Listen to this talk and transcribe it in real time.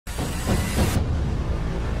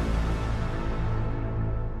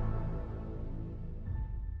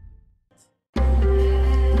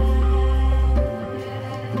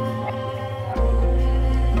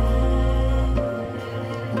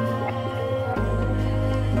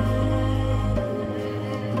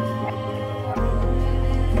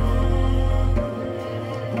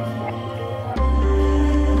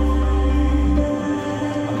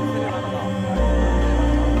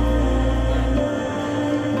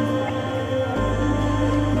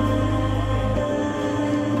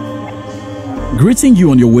Greeting you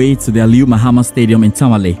on your way to the Aliyu Mahama Stadium in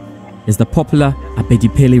Tamale is the popular Abedi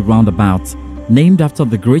Pele roundabout, named after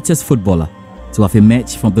the greatest footballer to have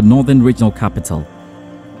emerged from the northern regional capital,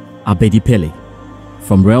 Abedi Pele.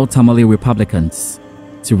 From Real Tamale Republicans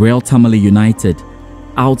to Real Tamale United,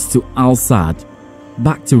 out to Al Sadd,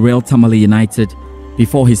 back to Real Tamale United,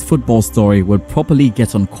 before his football story would properly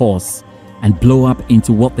get on course and blow up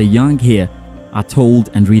into what the young here are told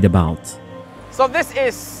and read about. So this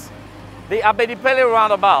is the Abedi Pele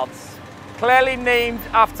roundabout, clearly named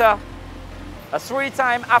after a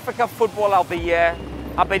three-time African Footballer of the Year,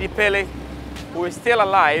 Abedi Pele, who is still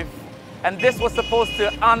alive. And this was supposed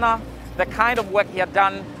to honor the kind of work he had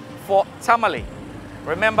done for Tamale.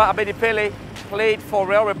 Remember, Abedi Pele played for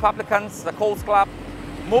Real Republicans, the Colts club,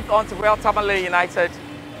 moved on to Real Tamale United,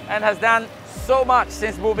 and has done so much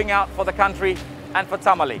since moving out for the country and for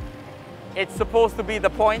Tamale. It's supposed to be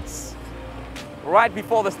the points right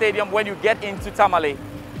before the stadium when you get into Tamale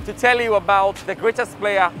to tell you about the greatest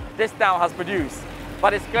player this town has produced.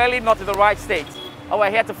 But it's clearly not in the right state. And we're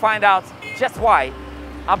here to find out just why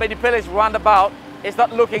Abedi Pele's roundabout is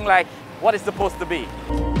not looking like what it's supposed to be.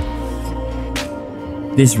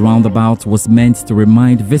 This roundabout was meant to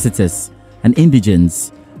remind visitors and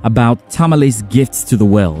indigents about Tamale's gifts to the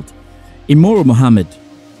world. Imoro Mohammed,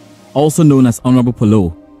 also known as Honorable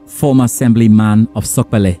Polo, former assemblyman of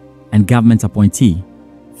Sokpele and government appointee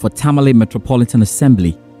for Tamale Metropolitan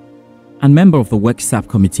Assembly and member of the Work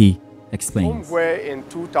Subcommittee, explains. Somewhere in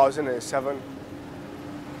 2007,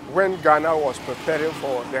 when Ghana was preparing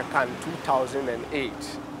for the CAN 2008,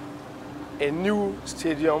 a new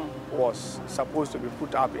stadium was supposed to be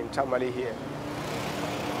put up in Tamale here.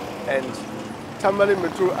 And Tamale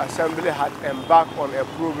Metro Assembly had embarked on a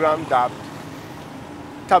program dubbed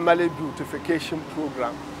Tamale Beautification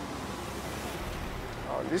Program.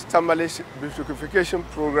 This Tamale Beautification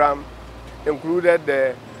Program included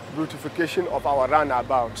the beautification of our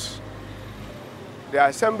roundabouts. The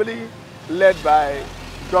assembly, led by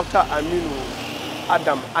Dr. Aminu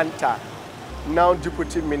Adam Anta, now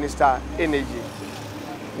Deputy Minister Energy,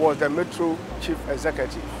 was the Metro Chief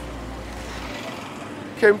Executive,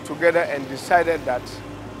 came together and decided that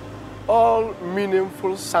all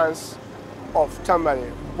meaningful sons of Tamale,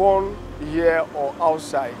 born here or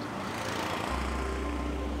outside,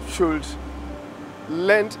 should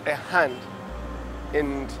lend a hand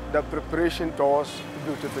in the preparation towards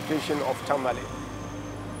beautification of Tamale.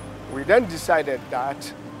 We then decided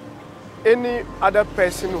that any other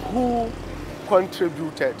person who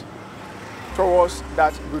contributed towards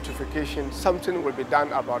that beautification, something will be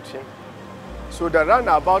done about him. So the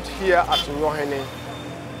roundabout here at Nyohene,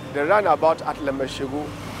 the roundabout at Lemeshigu,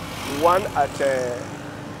 one at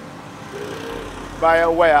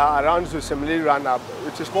Bayawaya around Zusemli roundabout,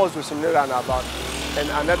 which is called Zusemli roundabout, and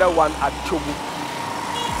another one at Chobu.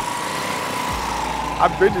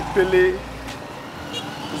 Abedi Pele,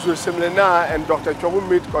 Zusemlena, and Dr. Chobu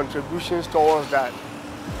made contributions towards that.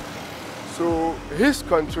 So his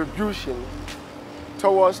contribution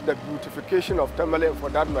towards the beautification of Tamale, and for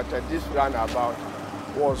that matter, this roundabout,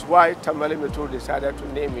 was why Tamale Metro decided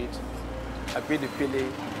to name it Abedi Pele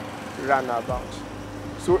roundabout.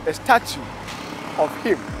 So a statue of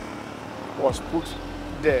him was put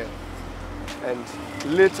there, and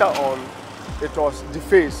later on it was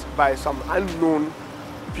defaced by some unknown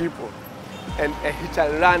people and a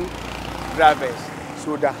hit-and-run drivers.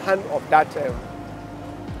 So the hand of that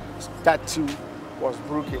statue was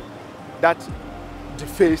broken. That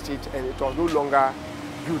defaced it, and it was no longer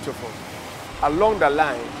beautiful. Along the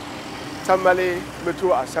line, Tamale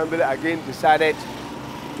Metro Assembly again decided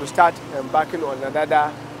to start embarking on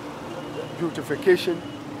another beautification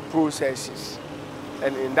processes,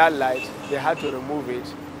 and in that light they had to remove it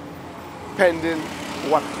pending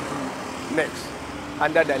what to do next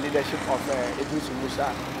under the leadership of Idris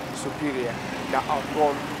Musa Superior, the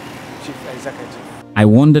outgoing chief executive. I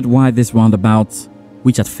wondered why this roundabout,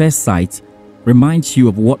 which at first sight reminds you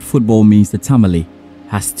of what football means to Tamale,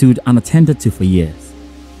 has stood unattended to for years.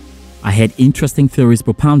 I heard interesting theories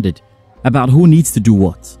propounded about who needs to do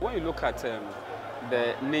what. When you look at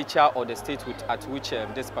the nature or the state at which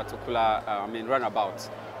this particular roundabout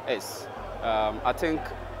is, I think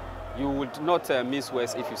you would not miss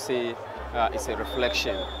words if you say it's a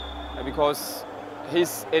reflection, because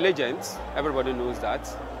he's a legend. Everybody knows that.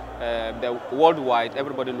 The worldwide,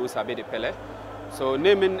 everybody knows Abedi Pele. So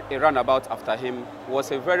naming a roundabout after him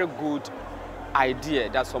was a very good idea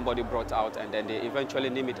that somebody brought out, and then they eventually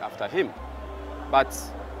named it after him. But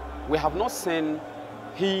we have not seen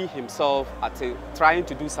he himself trying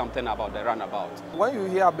to do something about the roundabout. When you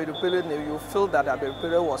hear Abedi Pele, you feel that Abedi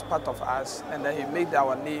Pele was part of us, and then he made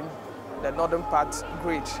our name the northern part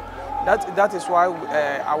great. That is why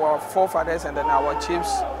our forefathers and then our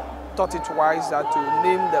chiefs thought it wise that to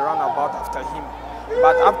name the roundabout after him.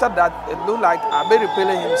 But after that, it looked like Abedi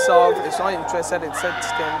Pele himself is not interested in such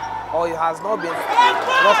thing, or he has not been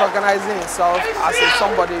recognizing himself as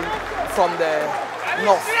somebody from the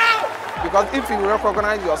north. Because if you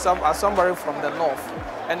recognize yourself as somebody from the north,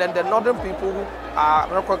 and then the northern people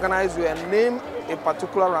recognize you and name a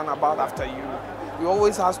particular roundabout after you, you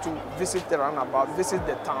always have to visit the roundabout, visit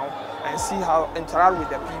the town, and see how interact with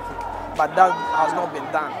the people. But that has not been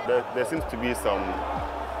done. There seems to be some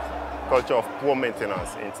culture of poor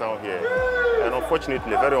maintenance in town here. And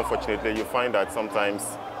unfortunately, very unfortunately, you find that sometimes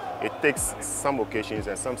it takes some occasions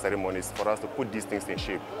and some ceremonies for us to put these things in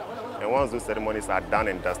shape. And once those ceremonies are done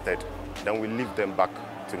and dusted, then we leave them back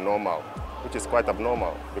to normal, which is quite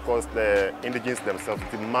abnormal because the indigenes themselves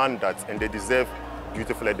demand that and they deserve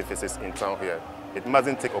beautiful edifices in town here. It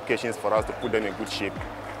mustn't take occasions for us to put them in good shape.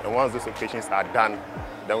 And once those occasions are done,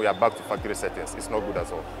 then we are back to factory settings. It's not good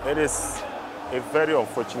at all. It is a very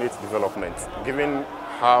unfortunate development, given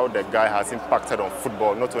how the guy has impacted on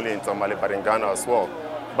football, not only in Tamale, but in Ghana as well.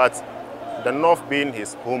 But the North being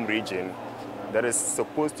his home region, there is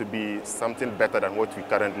supposed to be something better than what we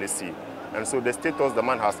currently see. And so the status the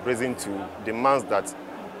man has risen to demands that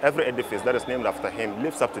every edifice that is named after him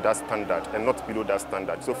lives up to that standard and not below that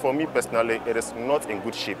standard. So for me personally, it is not in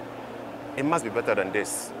good shape. It must be better than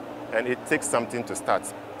this. And it takes something to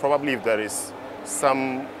start. Probably if there is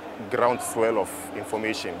some groundswell of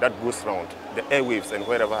information that goes around the airwaves and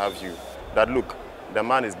wherever have you, that look, the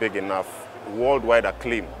man is big enough, worldwide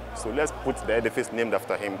acclaim. So let's put the edifice named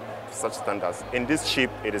after him to such standards. In this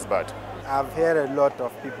shape, it is bad. I've heard a lot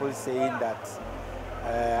of people saying that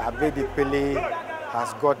Abedi Pele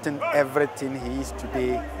has gotten everything he is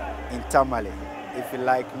today in Tamale, if you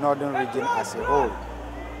like, northern region as a whole.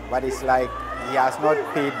 But it's like he has not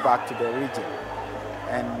paid back to the region.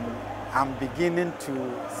 And I'm beginning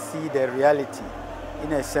to see the reality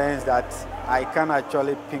in a sense that I can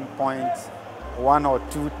actually pinpoint one or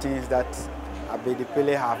two things that Abedi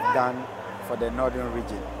Pele have done for the northern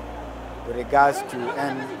region. With regards to,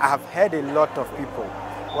 and I've heard a lot of people,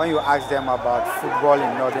 when you ask them about football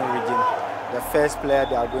in northern region, the first player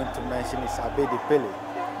they are going to mention is Abedi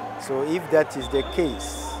Pele. So if that is the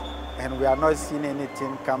case, and we are not seeing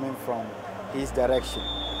anything coming from his direction,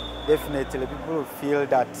 definitely people will feel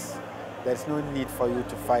that there's no need for you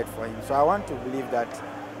to fight for him. So I want to believe that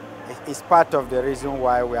it's part of the reason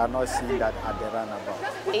why we are not seeing that at the roundabout.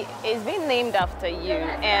 It's been named after you,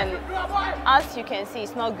 and as you can see,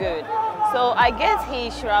 it's not good. So I guess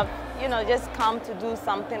he should have, just come to do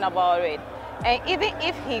something about it. And even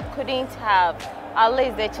if he couldn't have, at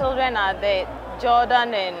least the children are there,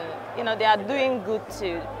 Jordan, and they are doing good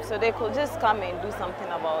too. So they could just come and do something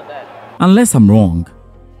about that. Unless I'm wrong,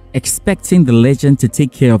 expecting the legend to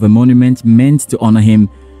take care of a monument meant to honor him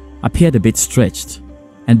appeared a bit stretched,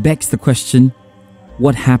 and begs the question,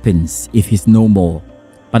 what happens if he's no more?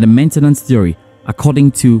 But the maintenance theory,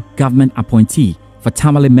 according to government appointee for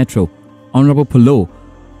Tamale Metro, Honorable Polo,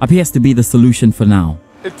 appears to be the solution for now.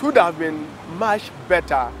 It would have been much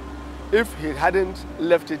better if he hadn't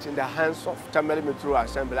left it in the hands of Tamale Metro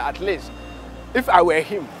Assembly. At least, if I were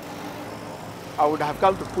him, I would have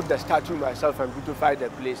come to put the statue myself and beautify the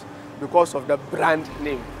place because of the brand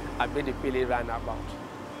name, Abedi Pele Roundabout.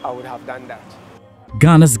 I would have done that.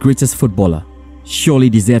 Ghana's greatest footballer surely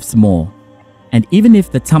deserves more. And even if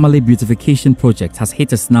the Tamale beautification project has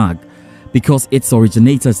hit a snag because its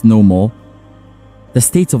originator is no more, the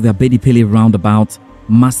state of the Abedi Pele roundabout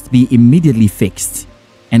must be immediately fixed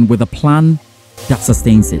and with a plan that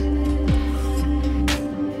sustains it.